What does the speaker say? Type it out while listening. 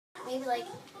maybe like a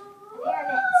pair of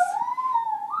mitts.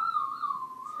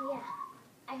 So yeah,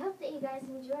 I hope that you guys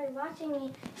enjoyed watching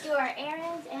me do our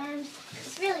errands, and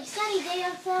it's a really sunny day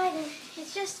outside and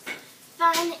it's just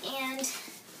fun, and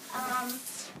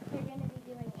we're going to be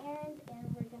doing errands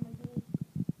and we're going to be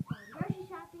grocery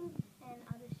shopping, and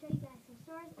I'll just show you guys some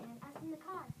stores and us in the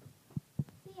car.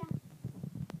 See ya!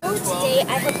 So today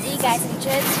I hope that you guys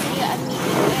enjoyed this video of me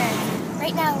doing errands.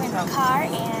 Right now we're in the car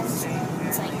and it's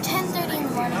like 10:30 in the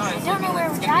morning. I don't know where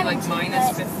we're driving to,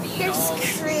 but here's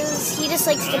Cruz. He just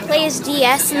likes to play his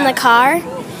DS in the car.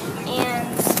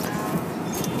 And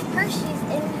Hershey's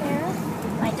in here.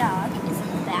 My dog is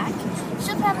in the back.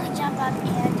 She'll probably jump up,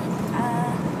 and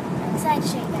I'm excited to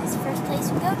show you guys the first place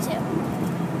we go to.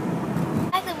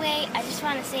 By the way, I just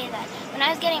want to say that when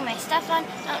I was getting my stuff on,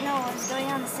 I don't know what was going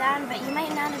on the sound, but you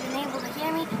might not have been able to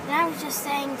hear me. And I was just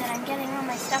saying that I'm getting all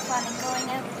my stuff on and going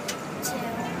out to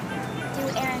do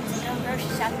errands and go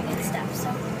grocery shopping and stuff. So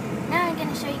now I'm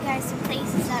going to show you guys some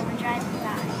places that we're driving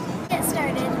by. To get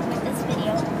started with this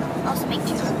video, also make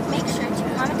sure to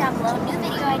comment down below new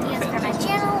video ideas for my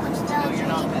channel, which is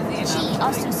LG.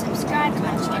 Also subscribe to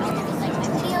my channel if you like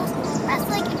my videos.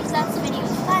 Lastly, if you thought this video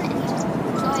was fun and you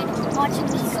enjoyed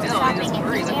watching me go shopping and do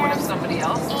errands,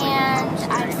 and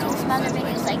I've seen some other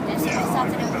videos like this, and I thought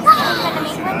that it would be really fun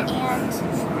to make one, and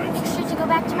make sure to go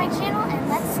back to my channel and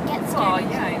let's get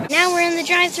started. Now we're in the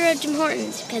drive-thru at Tim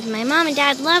Hortons because my mom and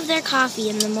dad love their coffee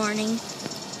in the morning.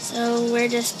 So we're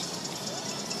just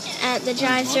at the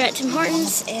drive-thru at Tim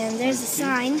Hortons, and there's a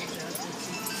sign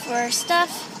for our stuff,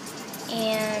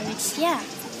 and yeah.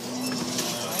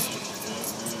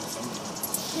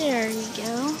 There we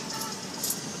go.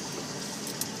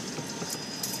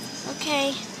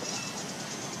 Okay.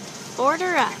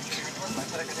 Order up.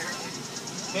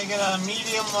 Take it a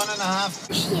medium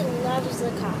 1.5. She loves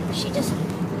the car. She just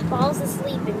falls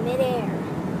asleep in midair.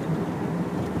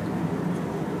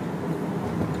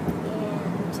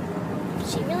 And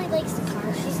she really likes the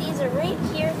car. She's either right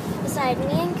here beside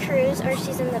me and Cruz, or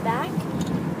she's in the back.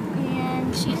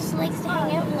 And she just likes to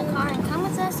hang out in the car and come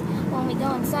with us when we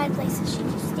go inside places. She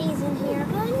just stays in here.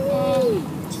 And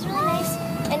she's really nice.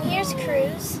 And here's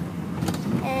Cruz.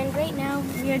 And right now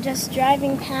we are just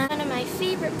driving past one of my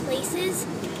favorite places,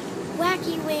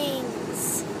 Wacky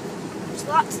Wings. There's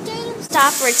lots of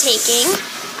stop we're taking.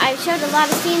 I've showed a lot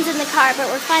of scenes in the car, but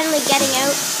we're finally getting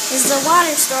out. This is the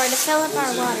water store to fill up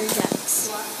our water jugs.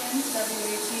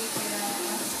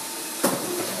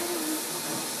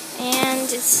 And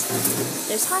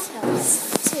there's hot tubs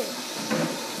too.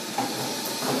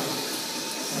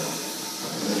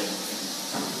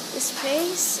 This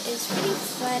place is pretty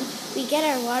fun. We get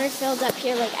our water filled up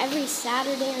here like every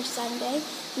Saturday or Sunday,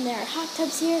 and there are hot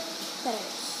tubs here that are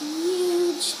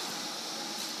huge,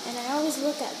 and I always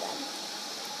look at them.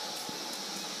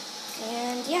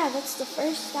 And yeah, that's the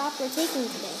first stop we're taking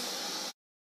today.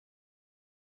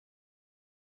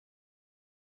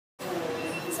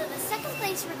 So the second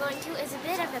place we're going to is a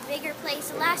bit of a bigger place.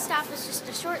 The last stop was just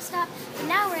a short stop, and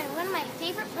now we're in one of my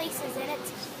favorite places, and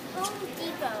it's Home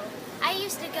Depot. I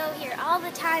used to go here all the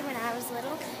time when I was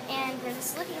little, and we're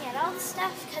just looking at all the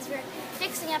stuff because we're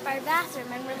fixing up our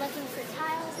bathroom and we're looking for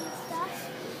tiles and stuff.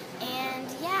 And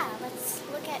yeah, let's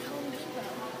look at Home Depot.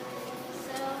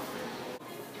 So,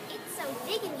 it's so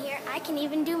big in here, I can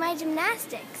even do my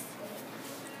gymnastics.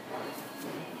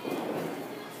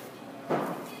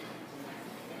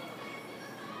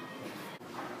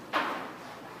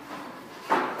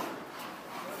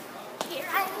 Here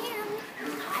I am.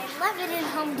 I love it in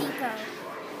Home Depot.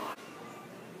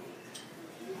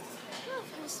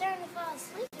 I'm starting to fall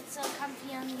asleep. It's so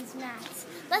comfy on these mats.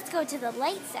 Let's go to the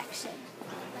light section.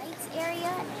 Lights area,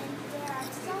 and there are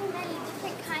so many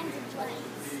different kinds of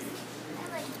lights. I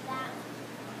like that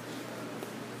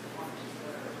one.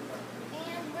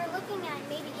 And we're looking at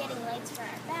maybe getting lights for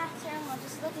our bathroom. We're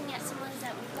just looking at some ones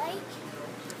that we like.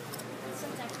 These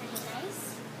ones are pretty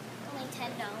nice. Only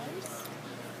 $10.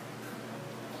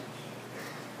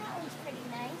 That one's pretty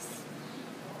nice.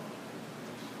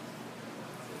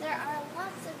 There are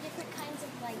lots of different kinds of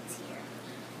lights here.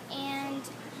 And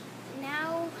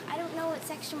now, I don't know what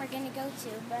section we're going to go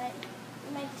to, but we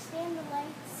might just stay in the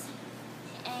lights,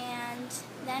 and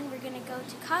then we're going to go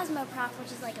to Cosmoprof,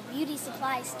 which is like a beauty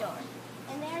supply store.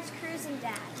 And there's Cruz and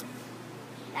Dad.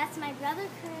 That's my brother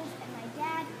Cruz and my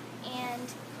dad,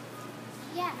 and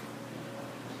yeah.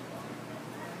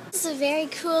 This is a very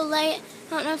cool light. I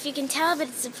don't know if you can tell, but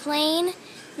it's a plane.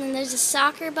 And then there's a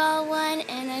soccer ball one,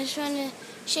 and I just wanted to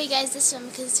show you guys this one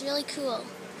because it's really cool.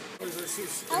 I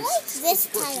like this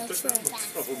title for a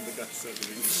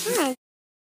bathroom.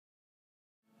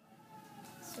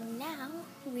 So now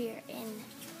we're in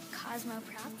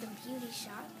Cosmoprop, the beauty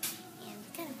shop, and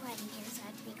it's kind of quiet in here, so I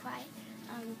have to be quiet.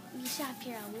 We shop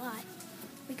here a lot.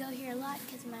 We go here a lot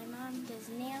because my mom does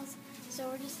nails, so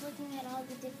we're just looking at all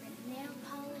the different nail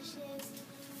polishes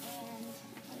and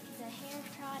like the hair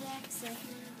products and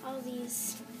all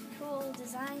these cool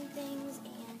design things,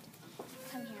 and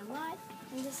come here a lot.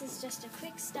 And this is just a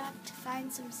quick stop to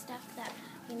find some stuff that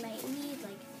we might need,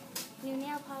 like new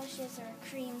nail polishes or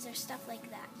creams or stuff like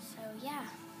that. So yeah,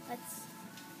 let's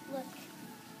look.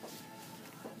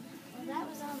 Well, that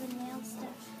was all the nail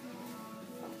stuff.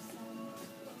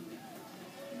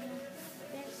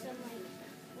 There's some like,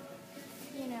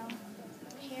 you know,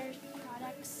 hair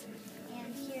products,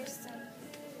 and here's some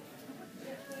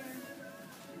hair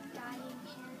dyeing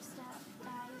hair stuff,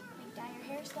 dye your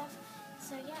hair stuff.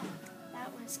 So yeah,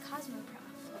 that was Cosmoprop.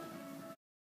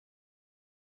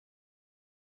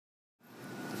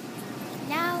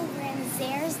 Now we're in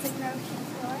Zehrs, the grocery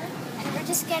store, and we're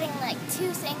just getting like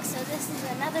 2 things, so this is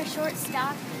another short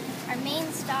stop. Our main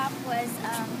stop was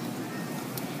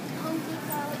Home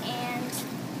Depot, and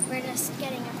we're just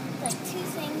getting like 2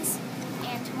 things,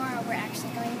 and tomorrow we're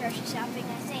actually going grocery shopping,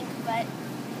 I think, but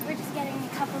we're just getting a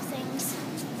couple things.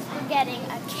 We're getting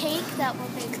a cake that we'll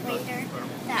bake later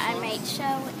that I might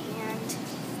show, and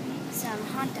some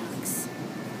hot dogs.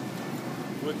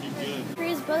 Looking good.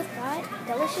 Crews both got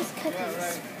delicious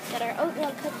cookies that are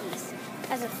oatmeal cookies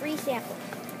as a free sample.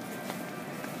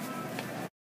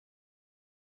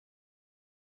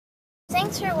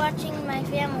 Thanks for watching my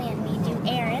family and me do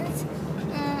errands.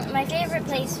 My favorite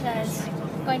place was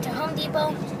going to Home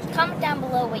Depot. Comment down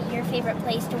below what your favorite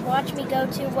place to watch me go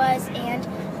to was, and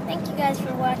thank you guys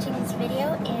for watching this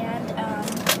video, and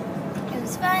it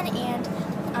was fun, and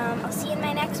I'll see you in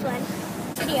my next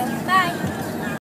video. Bye!